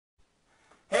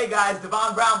Hey guys,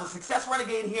 Devon Brown, the Success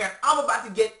Renegade here, and I'm about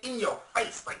to get in your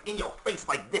face,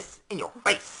 like this, in your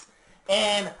face.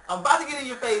 And I'm about to get in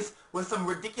your face with some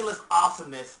ridiculous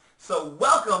awesomeness. So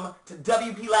welcome to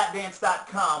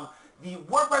WPLapdance.com, the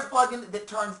WordPress plugin that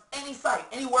turns any site,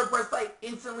 any WordPress site,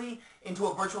 instantly into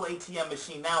a virtual ATM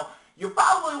machine. Now, you're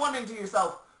probably wondering to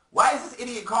yourself, why is this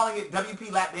idiot calling it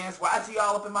WP Lap Dance? Why is he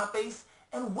all up in my face?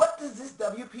 And what does this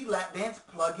WP Lap Dance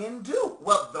plugin do?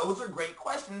 Well, those are great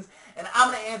questions, and I'm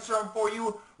going to answer them for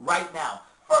you right now.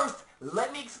 First,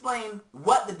 let me explain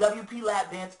what the WP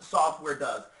Lap Dance software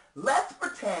does. Let's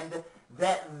pretend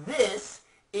that this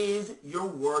is your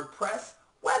WordPress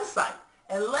website.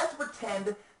 And let's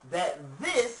pretend that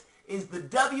this is the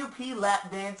WP Lap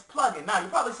Dance plugin. Now, you're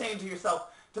probably saying to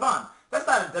yourself, Devon, that's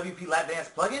not a WP Lap Dance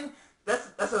plugin.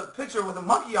 That's a picture with a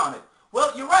monkey on it.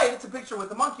 Well, you're right, it's a picture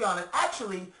with a monkey on it.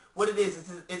 Actually, what it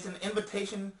is, it's an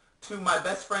invitation to my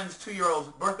best friend's 2-year-old's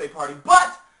birthday party.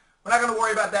 But we're not going to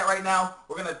worry about that right now.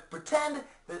 We're going to pretend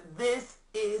that this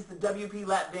is the WP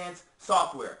Lap Dance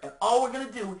software. And all we're going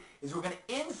to do is we're going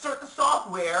to insert the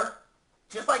software,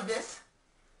 just like this,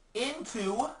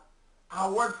 into our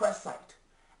WordPress site.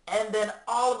 And then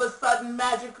all of a sudden,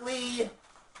 magically,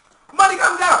 money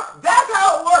comes out. That's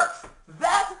how it works.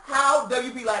 That's how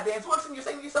WP Lap Dance works. And you're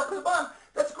saying to yourself, Devon,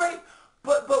 that's great,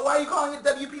 but why are you calling it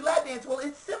WP Lap Dance? Well,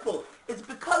 it's simple. It's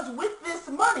because with this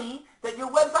money that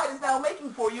your website is now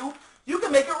making for you, you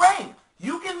can make it rain.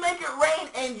 You can make it rain,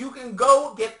 and you can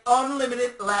go get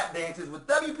unlimited lap dances. With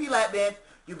WP Lap Dance,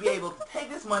 you'll be able to take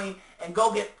this money and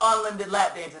go get unlimited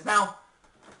lap dances. Now,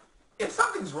 if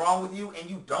something's wrong with you and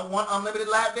you don't want unlimited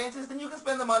lap dances, then you can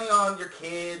spend the money on your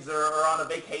kids or on a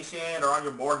vacation or on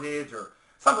your mortgage or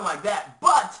something like that.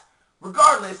 But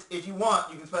regardless, if you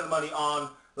want, you can spend the money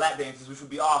on lap dances, which would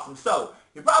be awesome. So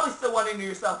you're probably still wondering to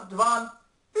yourself, Devon,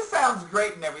 this sounds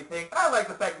great and everything. I like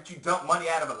the fact that you dump money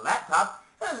out of a laptop.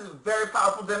 That is a very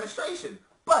powerful demonstration.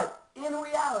 But in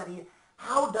reality,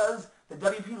 how does the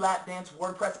WP Lap Dance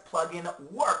WordPress plugin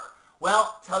work?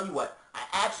 Well, tell you what, I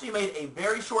actually made a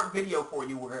very short video for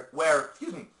you where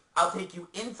I'll take you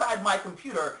inside my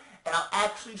computer and I'll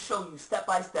actually show you step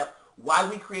by step why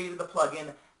we created the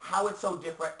plugin, how it's so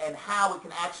different, and how it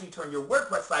can actually turn your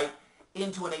WordPress site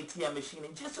into an ATM machine.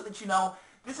 And just so that you know,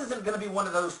 this isn't going to be one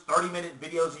of those 30-minute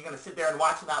videos you're going to sit there and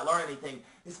watch and not learn anything.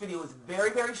 This video is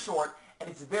very, very short, and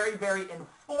it's very, very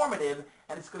informative,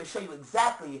 and it's going to show you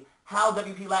exactly how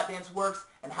WP Lap Dance works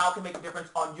and how it can make a difference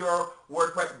on your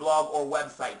WordPress blog or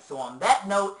website. So on that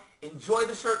note, enjoy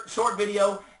the short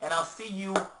video, and I'll see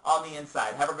you on the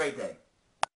inside. Have a great day.